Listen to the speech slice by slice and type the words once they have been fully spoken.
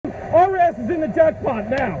ass is in the jackpot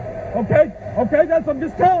now. Okay? Okay, I'm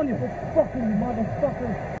just telling you. Fucking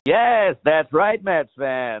motherfucker. Yes, that's right, Mets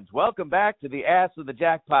fans. Welcome back to the Ass of the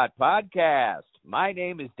Jackpot podcast. My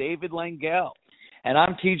name is David Langell. And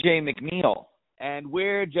I'm TJ McNeil. And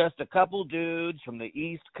we're just a couple dudes from the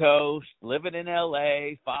East Coast living in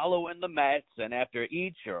L.A., following the Mets, and after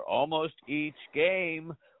each or almost each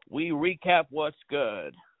game, we recap what's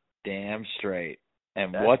good. Damn straight.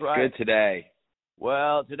 And That's what's right. good today?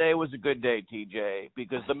 Well, today was a good day, TJ,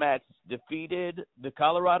 because the Mets defeated the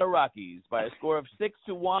Colorado Rockies by a score of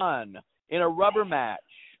 6-1 in a rubber match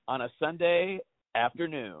on a Sunday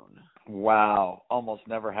afternoon. Wow, almost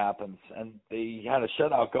never happens. And they had a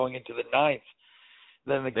shutout going into the ninth.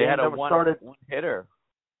 Then the They game had a that was started, one hitter.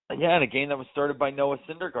 Yeah, and a game that was started by Noah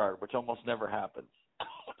Syndergaard, which almost never happens.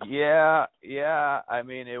 Yeah. I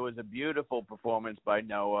mean, it was a beautiful performance by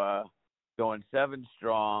Noah, going 7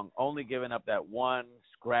 strong, only giving up that one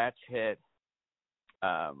scratch hit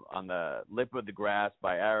on the lip of the grass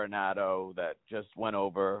by Arenado that just went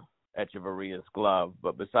over Echeverria's glove.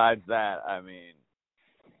 But besides that, I mean,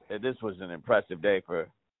 this was an impressive day for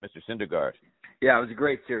Mr. Syndergaard. Yeah, it was a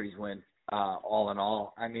great series win, all in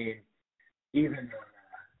all. I mean, even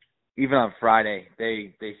on Friday,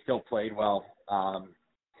 they still played well.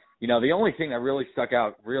 The only thing that really stuck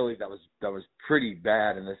out, that was pretty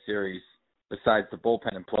bad in this series, besides the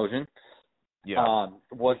bullpen implosion,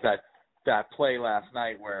 was that play last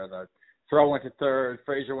night where the throw went to third,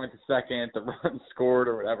 Frazier went to second, the run scored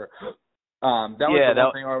or whatever. That was the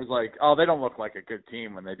one thing where I was like, oh, they don't look like a good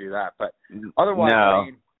team when they do that. But otherwise, no. I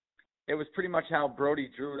mean, it was pretty much how Brody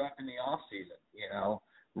drew it up in the offseason,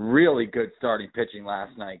 Really good starting pitching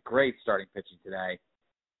last night. Great starting pitching today.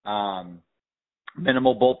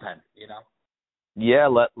 Minimal bullpen, Yeah,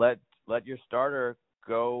 let your starter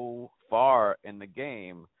go far in the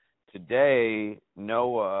game. Today,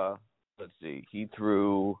 Noah, he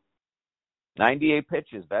threw 98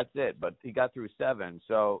 pitches. That's it, but he got through 7.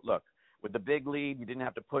 So, look, with the big lead, you didn't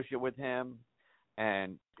have to push it with him,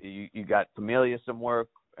 and you got Familia some work,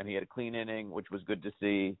 and he had a clean inning, which was good to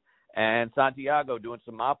see. And Santiago doing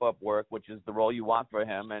some mop-up work, which is the role you want for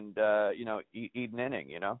him, and, eat an inning,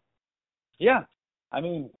 Yeah. I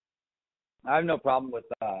mean, I have no problem with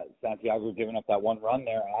Santiago giving up that one run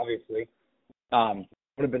there, obviously. Would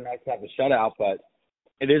have been nice to have a shutout, but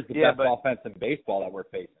it is the best offense in baseball that we're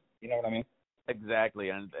facing. You know what I mean? Exactly,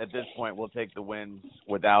 and at this point, we'll take the wins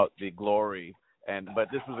without the glory. But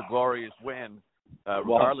this was a glorious win,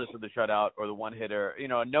 regardless of the shutout or the one-hitter.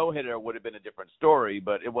 A no-hitter would have been a different story,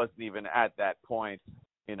 but it wasn't even at that point,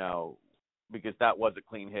 because that was a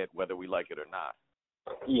clean hit, whether we like it or not.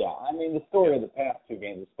 Yeah, I mean, the story of the past 2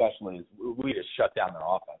 games especially is we just shut down their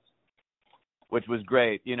offense. Which was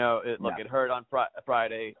great. It hurt on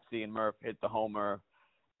Friday seeing Murph hit the homer.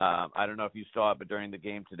 I don't know if you saw it, but during the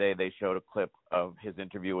game today, they showed a clip of his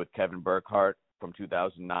interview with Kevin Burkhardt from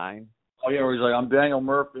 2009. Oh, yeah, where he's like, I'm Daniel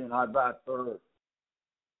Murphy, and I bat third.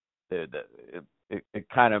 It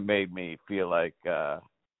kind of made me feel like, I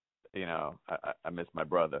miss my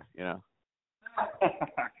brother,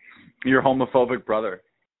 Your homophobic brother.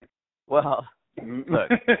 Well, look.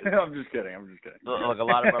 I'm just kidding. Look, a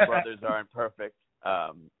lot of our brothers aren't perfect.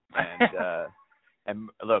 And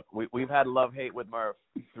look, we've had love-hate with Murph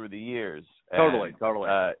through the years. Totally.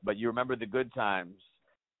 But you remember the good times.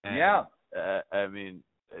 And, yeah. I mean,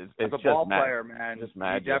 it's as a just ball player, man, just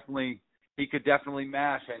magic. He could definitely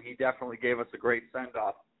mash, and he definitely gave us a great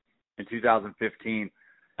send-off in 2015.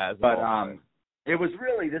 It was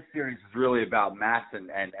really, this series was really about Matz and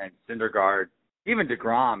Syndergaard, even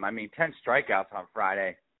DeGrom. I mean, 10 strikeouts on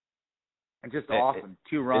Friday. And just awesome.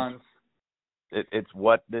 2 runs. It's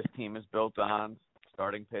what this team is built on,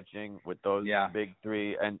 starting pitching with those big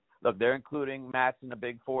 3. And, look, they're including Matz in the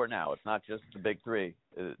big 4 now. It's not just the big 3.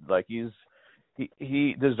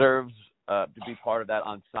 He deserves to be part of that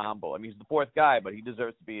ensemble. I mean, he's the 4th guy, but he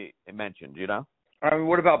deserves to be mentioned, I mean,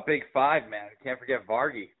 what about big 5, man? Can't forget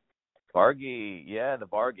Vargy. Vargy, the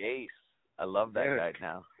Varg ace. I love that guy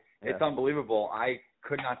now. Yeah. It's unbelievable. I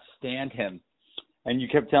could not stand him. And you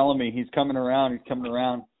kept telling me he's coming around.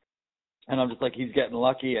 And I'm just like, he's getting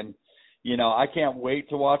lucky. And, I can't wait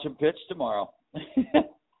to watch him pitch tomorrow.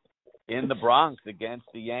 In the Bronx against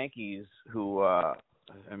the Yankees, who,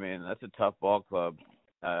 that's a tough ball club.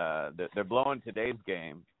 They're blowing today's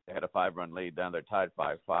game. They had a 5-run lead down. They're tied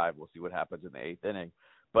 5-5. We'll see what happens in the 8th inning.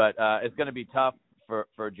 But it's going to be tough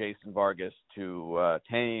for Jason Vargas to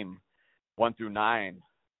tame 1 through 9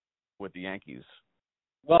 with the Yankees.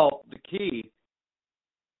 Well, the key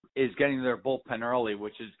is getting their bullpen early,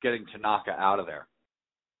 which is getting Tanaka out of there.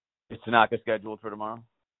 Is Tanaka scheduled for tomorrow?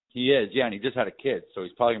 He is, yeah, and he just had a kid, so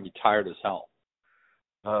he's probably going to be tired as hell.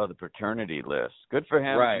 Oh, the paternity list. Good for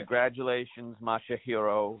him. Right. Congratulations,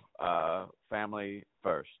 Masahiro. Family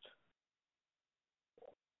first.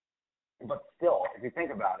 But still, if you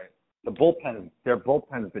think about it, their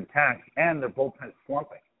bullpen's been taxed, and their bullpen's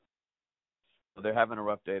slumping. They're having a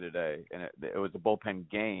rough day today, and it was a bullpen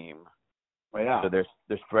game. Well, yeah. So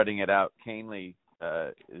they're spreading it out. Canely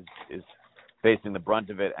is facing the brunt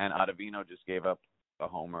of it, and Ottavino just gave up a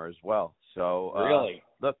homer as well. So really,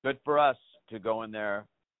 look, good for us to go in there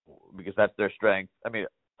because that's their strength. I mean,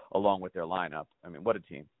 along with their lineup. I mean, what a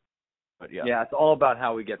team. But yeah, it's all about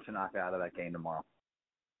how we get Tanaka out of that game tomorrow.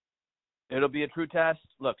 It'll be a true test.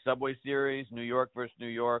 Look, Subway Series, New York versus New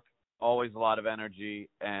York, always a lot of energy,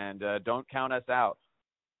 and don't count us out.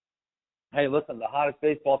 Hey, listen, the hottest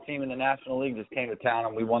baseball team in the National League just came to town,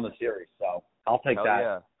 and we won the series, so I'll take that.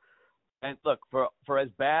 Yeah. And look, for as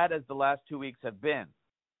bad as the last 2 weeks have been,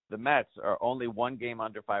 the Mets are only one game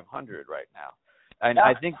under 500 right now. And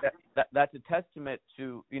I think that's a testament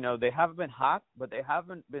to, they haven't been hot, but they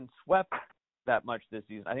haven't been swept that much this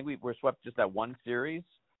season. I think we were swept just that one series.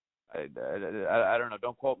 I don't know.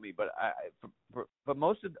 Don't quote me, but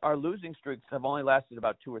most of our losing streaks have only lasted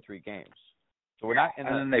about 2 or 3 games. So we're not. And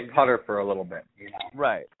then they putter for a little bit,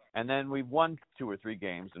 Right, and then we've won 2 or 3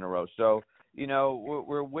 games in a row. So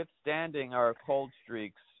we're withstanding our cold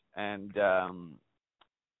streaks, and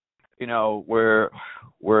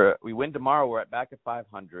we win tomorrow. We're back at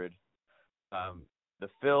 500. The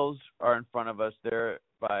Phils are in front of us. They're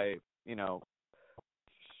by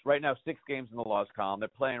right now 6 games in the loss column. They're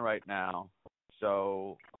playing right now.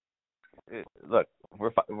 So look,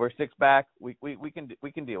 we're 6 back. We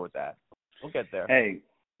can deal with that. We'll get there. Hey,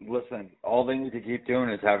 listen, all they need to keep doing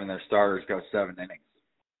is having their starters go 7 innings.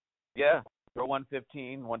 Yeah, throw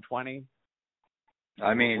 115, 120.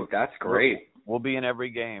 I mean, that's great. We'll be in every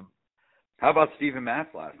game. How about Steven Matz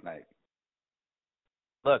last night?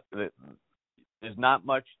 Look, there's not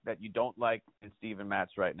much that you don't like in Steven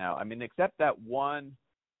Matz right now. I mean, except that one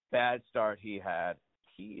bad start he had,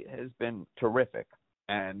 he has been terrific.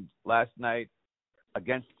 And last night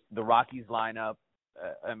against the Rockies lineup,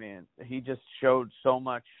 he just showed so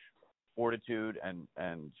much fortitude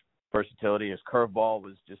and versatility. His curveball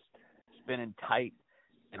was just spinning tight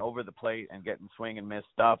and over the plate and getting swing and miss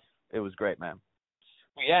stuff. It was great, man.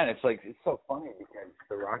 Yeah, and it's so funny because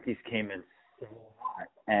the Rockies came in so hot,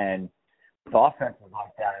 and with offenses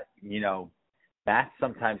like that, Matt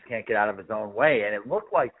sometimes can't get out of his own way. And it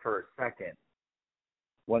looked like for a second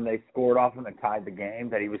when they scored off him and tied the game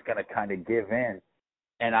that he was going to kind of give in.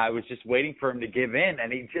 And I was just waiting for him to give in,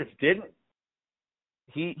 and he just didn't.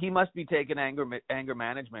 He must be taking anger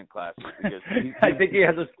management classes because I think he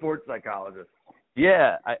has a sports psychologist.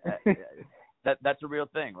 Yeah, that's a real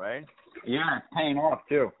thing, right? Yeah, it's paying off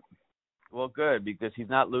too. Well, good, because he's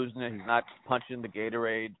not losing it. He's not punching the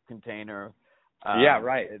Gatorade container. Yeah,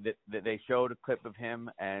 right. They showed a clip of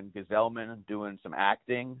him and Gazelman doing some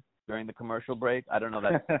acting during the commercial break. I don't know.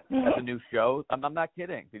 That's a new show. I'm not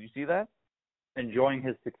kidding. Did you see that? Enjoying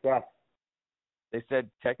his success. They said,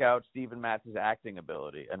 check out Steven Matz's acting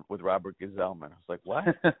ability and with Robert Gazelman. I was like, what?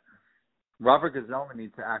 Robert Gazelman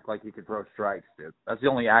needs to act like he could throw strikes, dude. That's the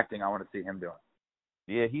only acting I want to see him doing.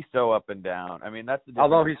 Yeah, he's so up and down. I mean, that's the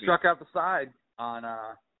difference. Although he struck out the side on,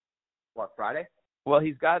 Friday? Well,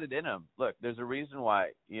 he's got it in him. Look, there's a reason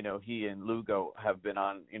why, he and Lugo have been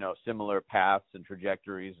on, similar paths and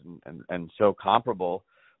trajectories and so comparable.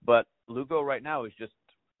 But Lugo right now is just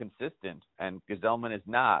consistent, and Gazelman is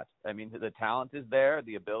not. I mean, the talent is there,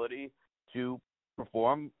 the ability to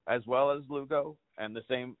perform as well as Lugo, and the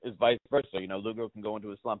same is vice versa. Lugo can go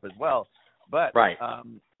into a slump as well. But right.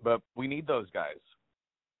 But we need those guys.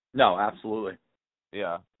 No, absolutely.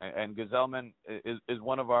 Yeah, and Gazelman is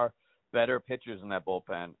one of our better pitchers in that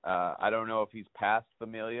bullpen. I don't know if he's passed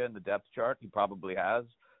Familia in the depth chart. He probably has.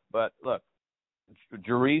 But look,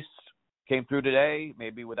 Jurice came through today,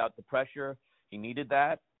 maybe without the pressure. He needed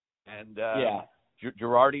that. And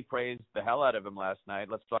Girardi praised the hell out of him last night.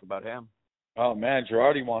 Let's talk about him. Oh, man,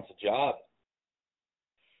 Girardi wants a job.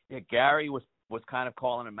 Yeah, Gary was kind of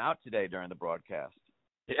calling him out today during the broadcast.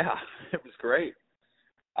 Yeah, it was great.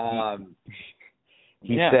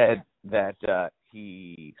 He said that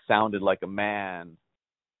he sounded like a man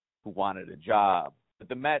who wanted a job. But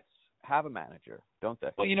the Mets have a manager, don't they?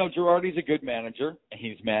 Well, Girardi's a good manager.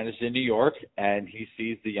 He's managed in New York, and he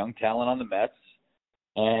sees the young talent on the Mets,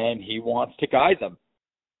 and he wants to guide them.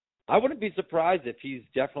 I wouldn't be surprised if he's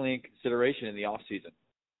definitely in consideration in the offseason.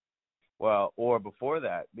 Well, or before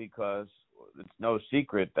that, because it's no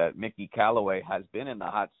secret that Mickey Callaway has been in the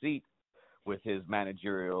hot seat with his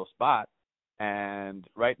managerial spot. And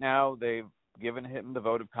right now they've given him the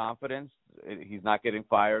vote of confidence. He's not getting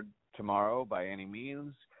fired tomorrow by any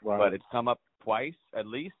means, Right. but it's come up twice at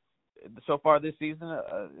least so far this season,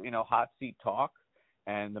 hot seat talk.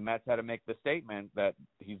 And the Mets had to make the statement that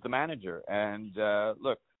he's the manager. And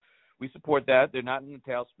look, we support that. They're not in the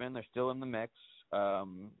tailspin. They're still in the mix.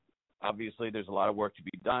 Obviously, there's a lot of work to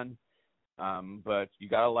be done. But you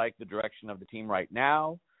got to like the direction of the team right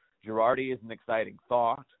now. Girardi is an exciting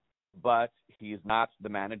thought, but he is not the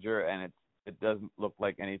manager, and it doesn't look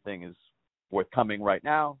like anything is forthcoming right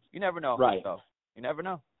now. You never know. Right. So you never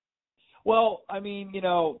know. Well, I mean,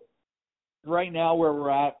 right now where we're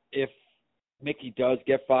at, if Mickey does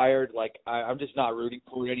get fired, I'm just not rooting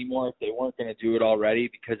for it anymore if they weren't going to do it already,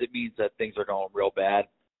 because it means that things are going real bad.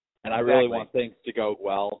 And I really want things to go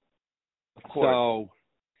well. Of course. So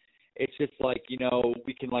it's just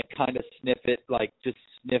we can kind of sniff it, just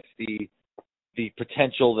sniff the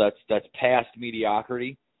potential that's past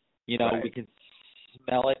mediocrity. Right. We can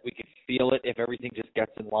smell it, we can feel it if everything just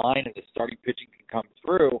gets in line and the starting pitching can come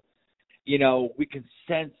through. We can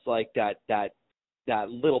sense that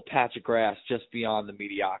little patch of grass just beyond the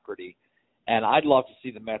mediocrity. And I'd love to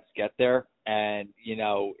see the Mets get there. And,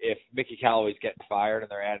 if Mickey Callaway's getting fired and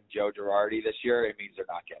they're adding Joe Girardi this year, it means they're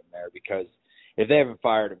not getting there, because if they haven't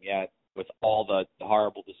fired him yet with all the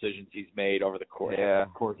horrible decisions he's made over the course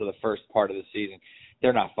of the first part of the season,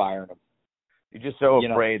 they're not firing him. You're just so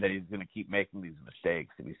afraid that he's going to keep making these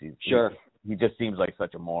mistakes. Sure. He just seems like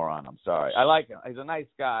such a moron. I'm sorry. I like him. He's a nice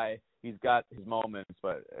guy. He's got his moments,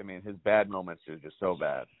 but, his bad moments are just so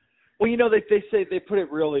bad. Well, they say they put it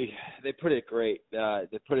great. They put it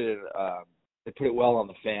well on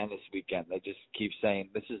the fan this weekend. They just keep saying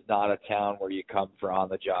this is not a town where you come for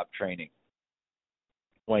on-the-job training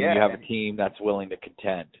when you have a team that's willing to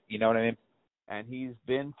contend. You know what I mean? And he's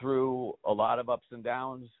been through a lot of ups and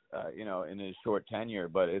downs, in his short tenure,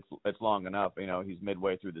 but it's long enough. He's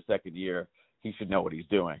midway through the second year. He should know what he's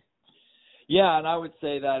doing. Yeah, and I would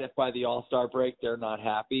say that if by the All-Star break they're not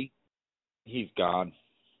happy, he's gone.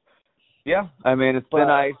 Yeah, it's been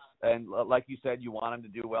nice. And like you said, you want him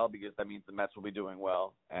to do well, because that means the Mets will be doing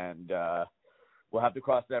well. And we'll have to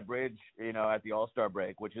cross that bridge, at the All-Star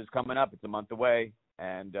break, which is coming up. It's a month away.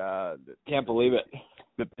 And can't believe it.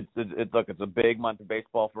 It's a big month of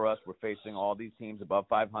baseball for us. We're facing all these teams above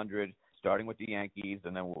 500, starting with the Yankees,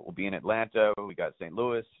 and then we'll be in Atlanta. We got St.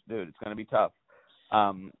 Louis. Dude, it's going to be tough.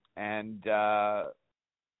 Man,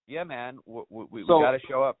 we got to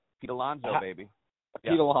show up. Pete Alonso, baby.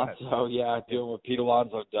 Pete Alonso, doing what Pete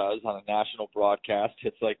Alonso does on a national broadcast.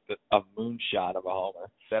 It's like a moonshot of a homer.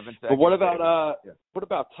 7 seconds. But what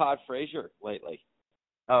about Todd Frazier lately?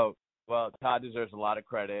 Oh, well, Todd deserves a lot of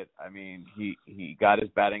credit. He got his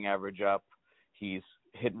batting average up. He's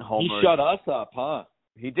hitting homers. He shut us up, huh?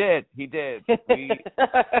 He did.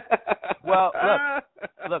 Well,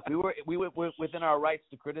 look, we were within our rights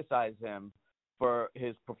to criticize him for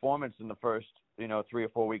his performance in the first, 3 or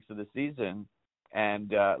 4 weeks of the season.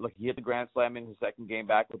 And look, he hit the grand slam in his second game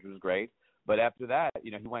back, which was great. But after that,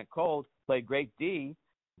 he went cold, played great D.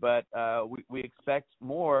 But we expect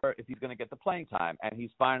more if he's going to get the playing time. And he's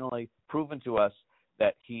finally proven to us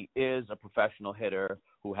that he is a professional hitter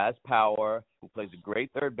who has power, who plays a great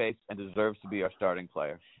third base, and deserves to be our starting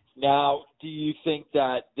player. Now, do you think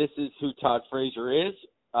that this is who Todd Frazier is?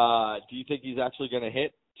 Do you think he's actually going to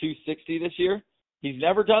hit 260 this year? He's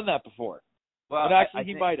never done that before. Well, but actually,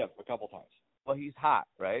 he might have a couple times. Well, he's hot,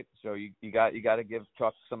 right? So you got to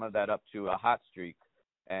chalk some of that up to a hot streak.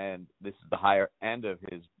 And this is the higher end of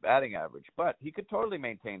his batting average. But he could totally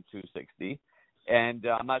maintain 260. And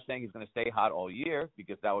I'm not saying he's going to stay hot all year,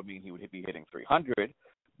 because that would mean he would be hitting 300.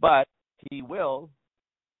 But he will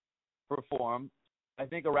perform, I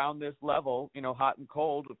think, around this level, hot and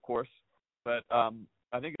cold, of course. But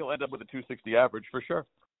I think he'll end up with a 260 average for sure.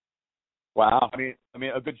 Wow.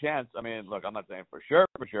 A good chance. Look, I'm not saying for sure,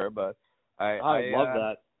 but I love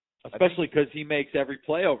that. Especially because he makes every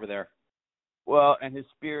play over there. Well, and his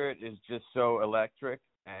spirit is just so electric,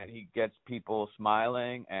 and he gets people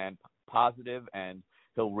smiling and positive, and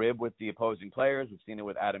he'll rib with the opposing players. We've seen it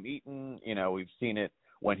with Adam Eaton. We've seen it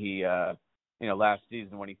when he, last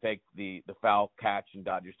season when he faked the foul catch in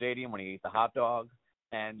Dodger Stadium when he ate the hot dog.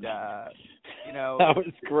 And, that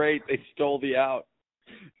was great. They stole the out.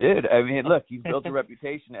 Dude, look, he's built a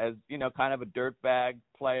reputation as, kind of a dirtbag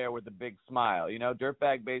player with a big smile.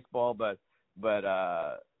 Dirtbag baseball, but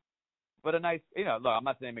a nice, look, I'm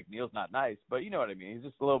not saying McNeil's not nice, but you know what I mean. He's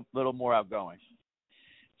just a little more outgoing.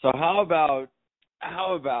 So how about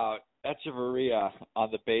Echeverria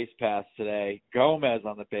on the base pass today, Gomez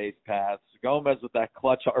on the base pass, Gomez with that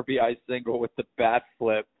clutch RBI single with the bat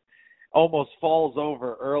flip, almost falls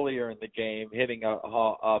over earlier in the game, hitting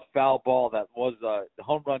a foul ball that was a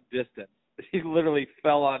home run distance. He literally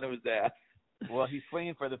fell onto his ass. Well, he's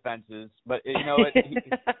swinging for the fences, but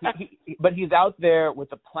but he's out there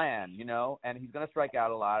with a plan, and he's going to strike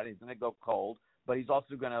out a lot. He's going to go cold, but he's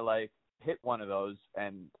also going to hit one of those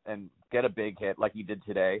and get a big hit like he did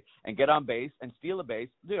today, and get on base and steal a base.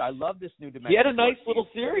 Dude, I love this new dimension. He had a nice little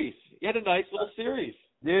series.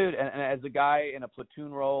 Dude, and as a guy in a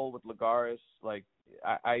platoon role with Lagares,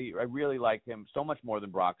 I really like him so much more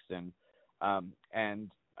than Broxton,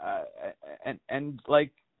 and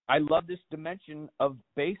I love this dimension of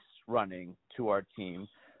base running to our team,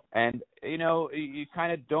 and you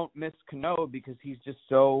kind of don't miss Cano because he's just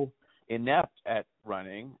so inept at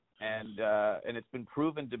running, and it's been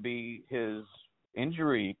proven to be his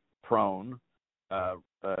injury prone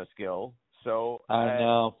skill. So I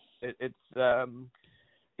know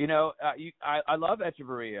I love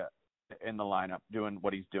Echeverria in the lineup doing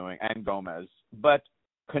what he's doing, and Gomez, but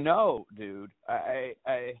Cano, dude,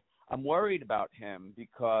 I'm worried about him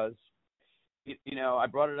because I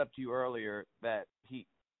brought it up to you earlier that he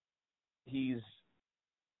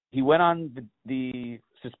went on the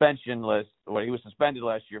suspension list, or he was suspended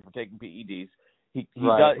last year for taking PEDs. He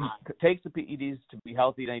takes the PEDs to be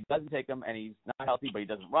healthy, then he doesn't take them, and he's not healthy, but he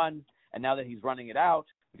doesn't run. And now that he's running it out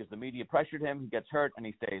because the media pressured him, he gets hurt and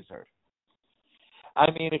he stays hurt.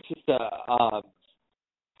 I mean, it's just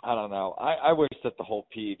I don't know. I wish that the whole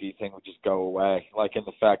PED thing would just go away. In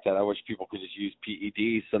the fact that I wish people could just use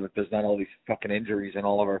PEDs so that there's not all these fucking injuries and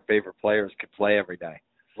all of our favorite players could play every day.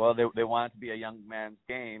 Well, they want it to be a young man's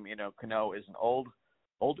game. Cano is an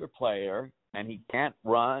older player, and he can't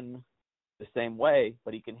run the same way,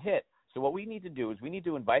 but he can hit. So what we need to do is we need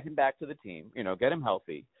to invite him back to the team, get him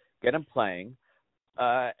healthy, get him playing,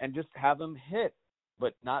 and just have him hit,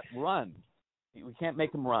 but not run. We can't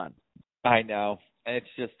make him run. I know. And it's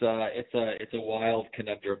just it's a wild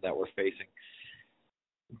conundrum that we're facing.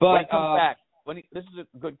 But when he comes back, this is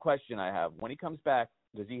a good question I have. When he comes back,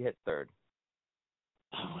 does he hit third?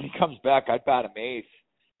 When he comes back, I'd bat him eighth.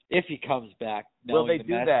 If he comes back, will they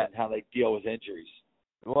do that? And how they deal with injuries.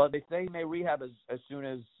 Well, they say he may rehab as soon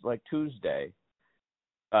as Tuesday,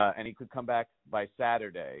 and he could come back by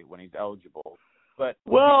Saturday when he's eligible. But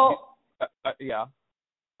yeah.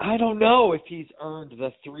 I don't know if he's earned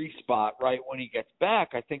the 3 spot right when he gets back.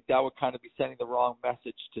 I think that would kind of be sending the wrong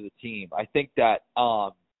message to the team. I think that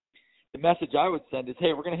the message I would send is,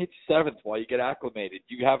 hey, we're going to hit you 7th while you get acclimated.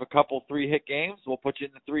 You have a couple 3-hit games, we'll put you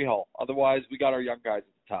in the 3-hole. Otherwise, we got our young guys at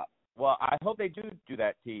the top. Well, I hope they do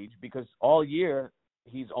that, Tej, because all year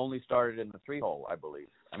he's only started in the 3-hole, I believe.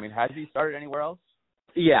 I mean, has he started anywhere else?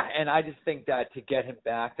 Yeah, and I just think that to get him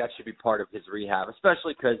back, that should be part of his rehab,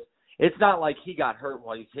 especially because it's not like he got hurt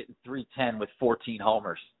while he's hitting .310 with 14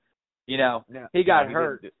 homers. He got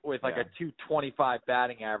hurt with a .225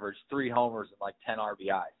 batting average, 3 homers, and 10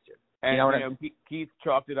 RBIs. Dude. And Keith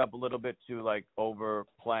chalked it up a little bit to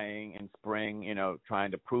overplaying in spring,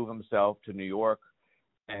 trying to prove himself to New York,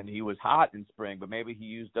 and he was hot in spring, but maybe he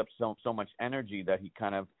used up so much energy that he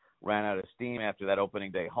kind of ran out of steam after that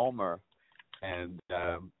opening day homer. And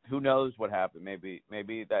who knows what happened?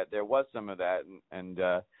 Maybe that there was some of that, and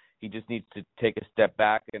he just needs to take a step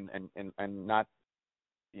back and not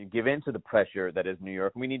give in to the pressure that is New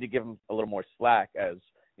York. We need to give him a little more slack as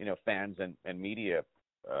fans and media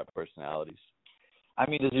personalities. I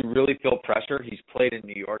mean, does he really feel pressure? He's played in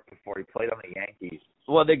New York before. He played on the Yankees.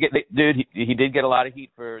 Well, he did get a lot of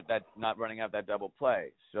heat for that, not running out that double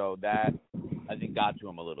play. So that, I think, got to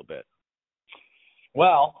him a little bit.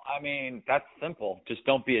 Well, I mean, that's simple. Just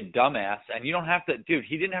don't be a dumbass. And you don't have to, dude,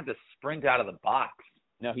 he didn't have to sprint out of the box.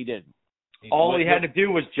 No, he didn't. All he had to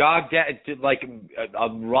do was jog down, a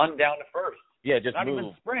run down to first. Yeah, just not move.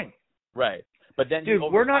 even sprint. Right. But then, dude,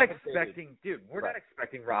 we're not expecting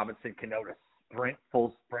expecting Robinson Cano to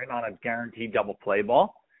full sprint on a guaranteed double play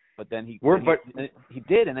ball. But then he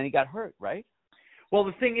did, and then he got hurt, right? Well,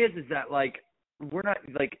 the thing is that we're not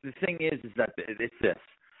the thing is that it's this.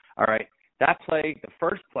 All right, that play, the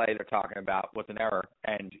first play they're talking about was an error,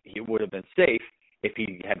 and he would have been safe if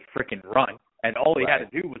he had frickin' run, and all he had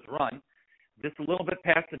to do was run. Just a little bit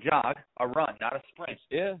past the jog, a run, not a sprint.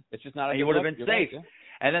 It's just not. He would have been safe. Right, yeah.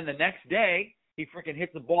 And then the next day, he freaking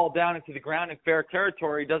hits the ball down into the ground in fair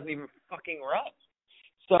territory. He doesn't even fucking run.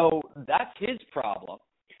 So that's his problem.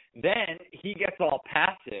 Then he gets all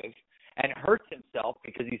passive and hurts himself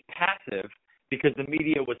because he's passive because the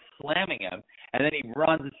media was slamming him. And then he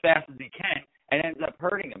runs as fast as he can and ends up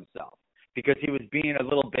hurting himself because he was being a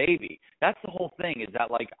little baby. That's the whole thing, is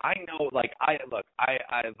that, I know, I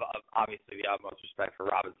have obviously the utmost respect for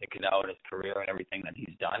Robinson Cano and his career and everything that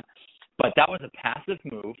he's done. But that was a passive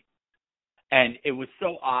move, and it was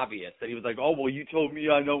so obvious that he was like, oh, well, you told me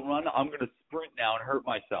I don't run. I'm going to sprint now and hurt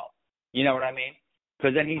myself. You know what I mean?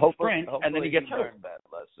 Because then he sprints, and then he gets hurt. That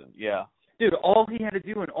lesson. Yeah. Dude, all he had to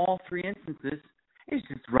do in all three instances is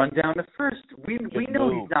just run down to first. We know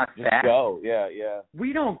move. He's not just fast. Go. Yeah.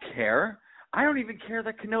 We don't care. I don't even care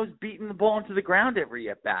that Cano's beating the ball into the ground every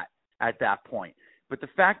at-bat at that point. But the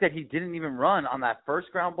fact that he didn't even run on that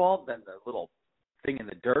first ground ball, then the little thing in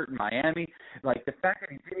the dirt in Miami, like the fact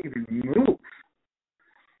that he didn't even move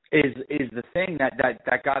is the thing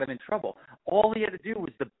that got him in trouble. All he had to do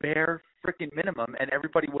was the bare freaking minimum, and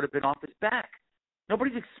everybody would have been off his back.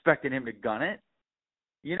 Nobody's expecting him to gun it.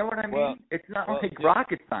 You know what I mean? Well, it's not like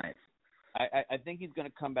rocket science. I think he's going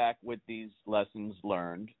to come back with these lessons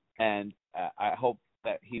learned, and I hope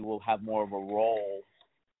that he will have more of a role,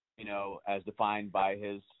 as defined by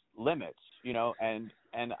his limits,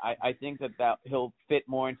 and I think that he'll fit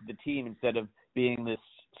more into the team instead of being this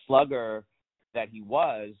slugger that he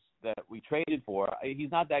was that we traded for.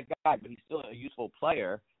 He's not that guy, but he's still a useful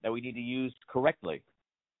player that we need to use correctly.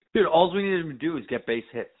 Dude, all we need him to do is get base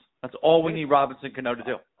hits. That's all we need Robinson Cano to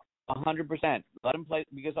do. 100%. Let him play,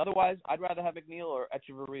 because otherwise I'd rather have McNeil or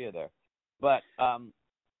Echeverria there. But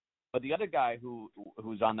the other guy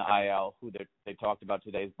who's on the IL, who they talked about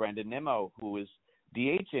today, is Brandon Nimmo, who is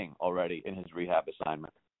DHing already in his rehab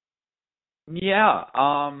assignment. Yeah,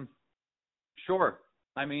 sure.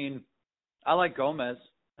 I mean, I like Gomez.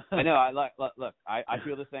 I know. I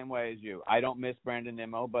feel the same way as you. I don't miss Brandon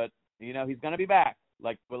Nimmo, but he's going to be back.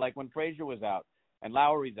 Like when Frazier was out and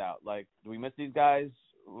Lowry's out. Like, do we miss these guys?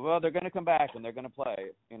 Well, they're going to come back and they're going to play.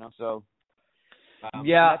 So.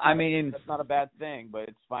 Yeah, I mean, that's not a bad thing, but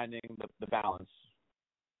it's finding the balance.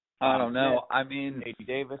 I don't know. Smith, I mean, A.J.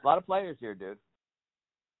 Davis, a lot of players here, dude.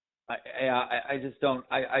 I just don't.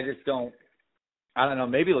 I don't know.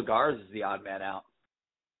 Maybe Lagares is the odd man out.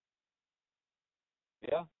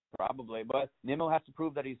 Yeah, probably. But Nimmo has to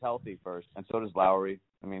prove that he's healthy first, and so does Lowry.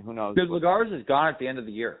 I mean, who knows? Because Lagares is gone at the end of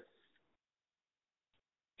the year.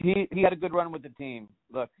 He had a good run with the team.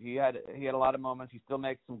 Look, he had a lot of moments. He still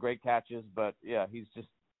makes some great catches, but yeah, he's just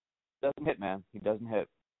doesn't hit, man. He doesn't hit.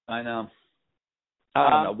 I know. I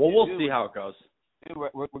don't know. Well, we'll see how it goes. Dude,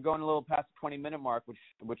 we're going a little past the 20-minute mark,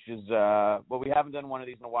 which is we haven't done one of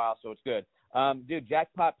these in a while, so it's good. Dude,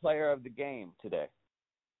 jackpot player of the game today.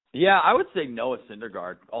 Yeah, I would say Noah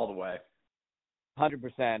Syndergaard all the way.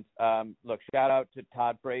 100%. Look, shout out to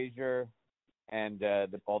Todd Frazier and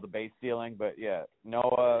all the base stealing, but yeah,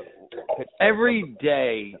 Noah. Every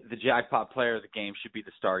day, the jackpot player of the game should be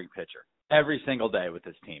the starting pitcher. Every single day with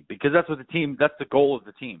this team, because that's the goal of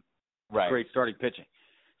the team. Right. Great starting pitching.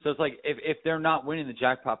 So it's like if they're not winning the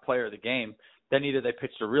jackpot player of the game, then either they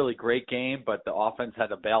pitched a really great game, but the offense had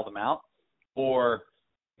to bail them out, or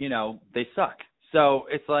they suck. So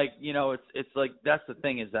it's like it's like that's the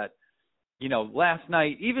thing is that last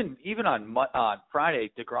night even on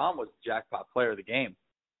Friday, DeGrom was the jackpot player of the game.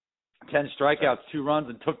 10 strikeouts, 2 runs,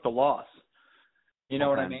 and took the loss. You know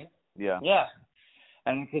what I mean? Yeah. Yeah.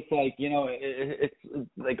 And it's just like it's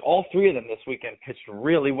like all three of them this weekend pitched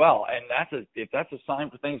really well, and if that's a sign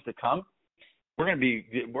for things to come, we're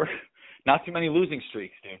not too many losing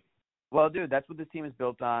streaks, dude. Well, dude, that's what this team is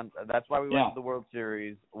built on. That's why we went to the World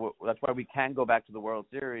Series. That's why we can go back to the World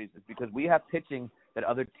Series, is because we have pitching that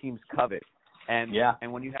other teams covet. And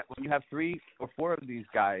and when you have 3 or 4 of these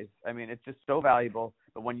guys, I mean, it's just so valuable.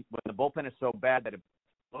 But when the bullpen is so bad that it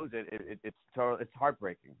blows it's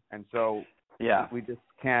heartbreaking. And so we just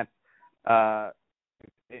can't implode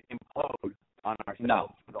on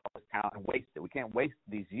ourselves with all this talent and waste it. We can't waste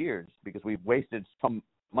these years because we've wasted so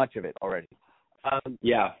much of it already.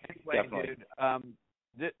 Anyway, definitely.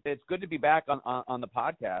 Dude, it's good to be back on the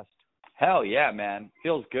podcast. Hell yeah, man.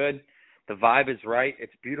 Feels good. The vibe is right.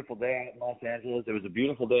 It's a beautiful day out in Los Angeles. It was a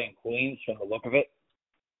beautiful day in Queens from the look of it.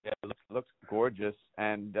 Yeah, it looks gorgeous.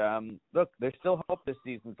 And look, there's still hope this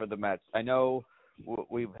season for the Mets. I know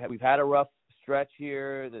we've had a rough stretch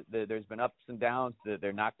here. There's been ups and downs.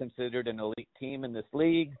 They're not considered an elite team in this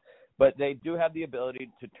league, but they do have the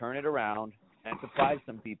ability to turn it around and surprise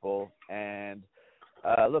some people. And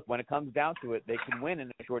look, when it comes down to it, they can win in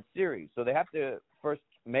a short series. So they have to first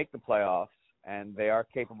make the playoffs, and they are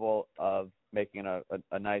capable of making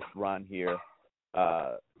a nice run here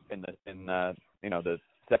in the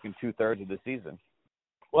second 2/3 of the season.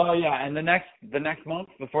 Well, yeah, and the next month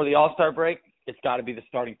before the All-Star break, it's got to be the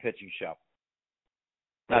starting pitching show.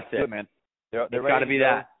 That's it, man. It's got to be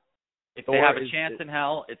that. If they have a chance in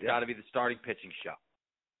hell, it's got to be the starting pitching show.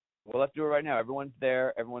 Well, let's do it right now. Everyone's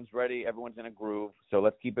there. Everyone's ready. Everyone's in a groove. So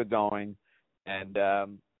let's keep it going. And,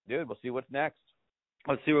 dude, we'll see what's next.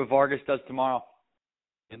 Let's see what Vargas does tomorrow.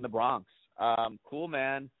 In the Bronx. Cool,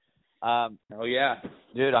 man. Oh, yeah.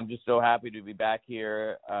 Dude, I'm just so happy to be back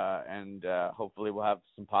here, and hopefully we'll have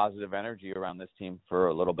some positive energy around this team for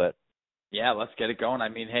a little bit. Yeah, let's get it going. I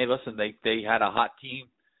mean, hey, listen, they had a hot team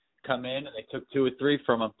come in, and they took 2 or 3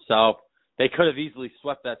 from them, so they could have easily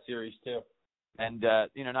swept that series too. And,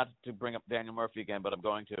 not to bring up Daniel Murphy again, but I'm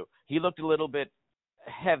going to. He looked a little bit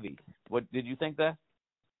heavy. What did you think that?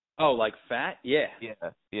 Oh, like fat? Yeah.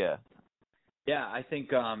 Yeah. Yeah, I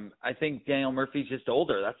think Daniel Murphy's just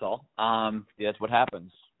older. That's all. Yeah, that's what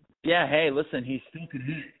happens. Yeah. Hey, listen, he still can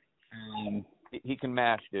hit. He can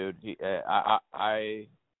mash, dude.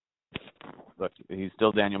 Look, he's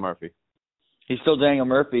still Daniel Murphy. He's still Daniel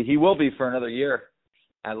Murphy. He will be for another year,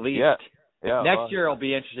 at least. Yeah. Next year, it'll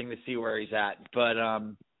be interesting to see where he's at. But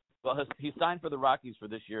well, he signed for the Rockies for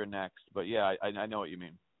this year and next. But yeah, I know what you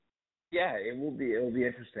mean. Yeah, it will be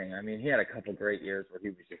interesting. I mean, he had a couple great years where he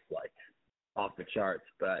was just like off the charts,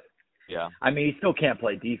 but yeah. I mean, he still can't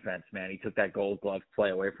play defense, man. He took that Gold Glove play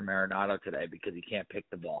away from Arenado today because he can't pick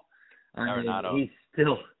the ball. Arenado. He's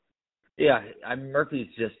still, yeah. I mean, Murphy's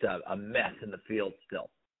just a mess in the field still.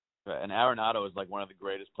 And Arenado is like one of the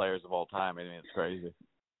greatest players of all time. I mean, it's crazy.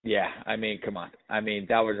 Yeah, I mean, come on. I mean,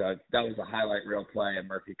 that was a highlight reel play, and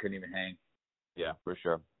Murphy couldn't even hang. Yeah, for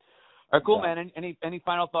sure. All right, cool, man. Any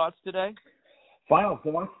final thoughts today? Final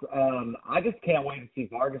thoughts? I just can't wait to see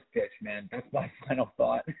Vargas pitch, man. That's my final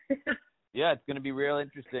thought. Yeah, it's going to be real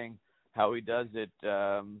interesting how he does it.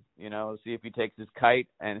 See if he takes his kite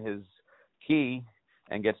and his key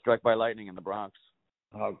and gets struck by lightning in the Bronx.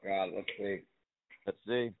 Oh, God, let's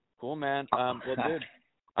see. Cool, man. Well, dude,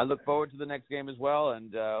 I look forward to the next game as well,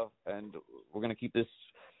 and we're going to keep this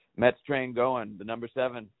Mets train going, the number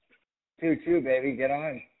 7. 2-2, baby. Get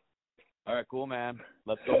on. All right, cool, man.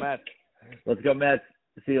 Let's go, Mets. Let's go, Mets.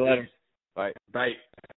 See you later. Bye. Bye.